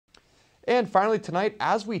And finally tonight,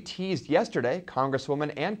 as we teased yesterday,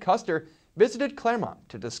 Congresswoman Ann Kuster visited Claremont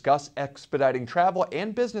to discuss expediting travel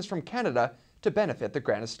and business from Canada to benefit the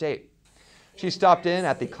Granite State. She stopped in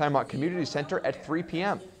at the Claremont Community Center at 3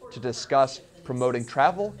 p.m. to discuss promoting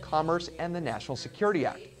travel, commerce, and the National Security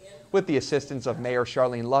Act, with the assistance of Mayor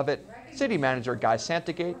Charlene Lovett, City Manager Guy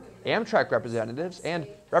Santagate, Amtrak representatives, and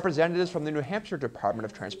representatives from the New Hampshire Department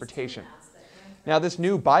of Transportation. Now, this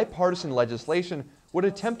new bipartisan legislation would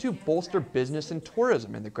attempt to bolster business and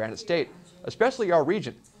tourism in the Granite State, especially our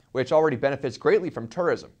region, which already benefits greatly from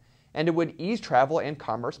tourism, and it would ease travel and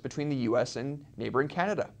commerce between the U.S. and neighboring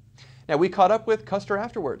Canada. Now, we caught up with Kuster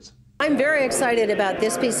afterwards. I'm very excited about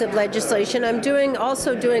this piece of legislation. I'm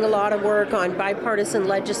also doing a lot of work on bipartisan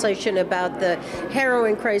legislation about the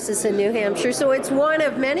heroin crisis in New Hampshire. So it's one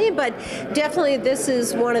of many, but definitely this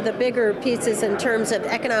is one of the bigger pieces in terms of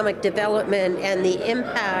economic development and the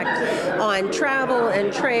impact on travel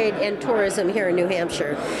and trade and tourism here in New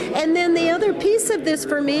Hampshire. And then the other piece of this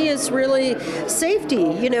for me is really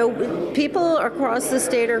safety. You know, people across the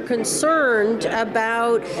state are concerned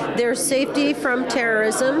about their safety from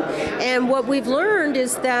terrorism. And what we've learned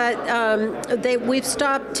is that we've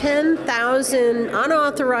stopped 10,000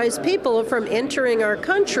 unauthorized people from entering our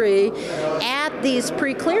country at these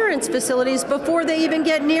pre-clearance facilities before they even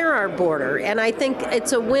get near our border. And I think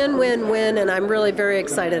it's a win-win-win, and I'm really very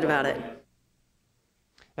excited about it.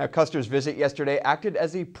 Now, Kuster's visit yesterday acted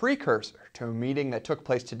as a precursor to a meeting that took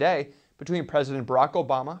place today between President Barack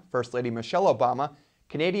Obama, First Lady Michelle Obama,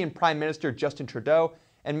 Canadian Prime Minister Justin Trudeau,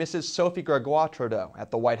 and Mrs. Sophie Gregoire Trudeau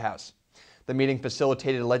at the White House. The meeting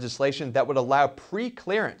facilitated legislation that would allow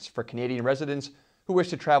pre-clearance for Canadian residents who wish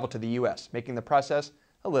to travel to the U.S., making the process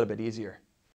a little bit easier.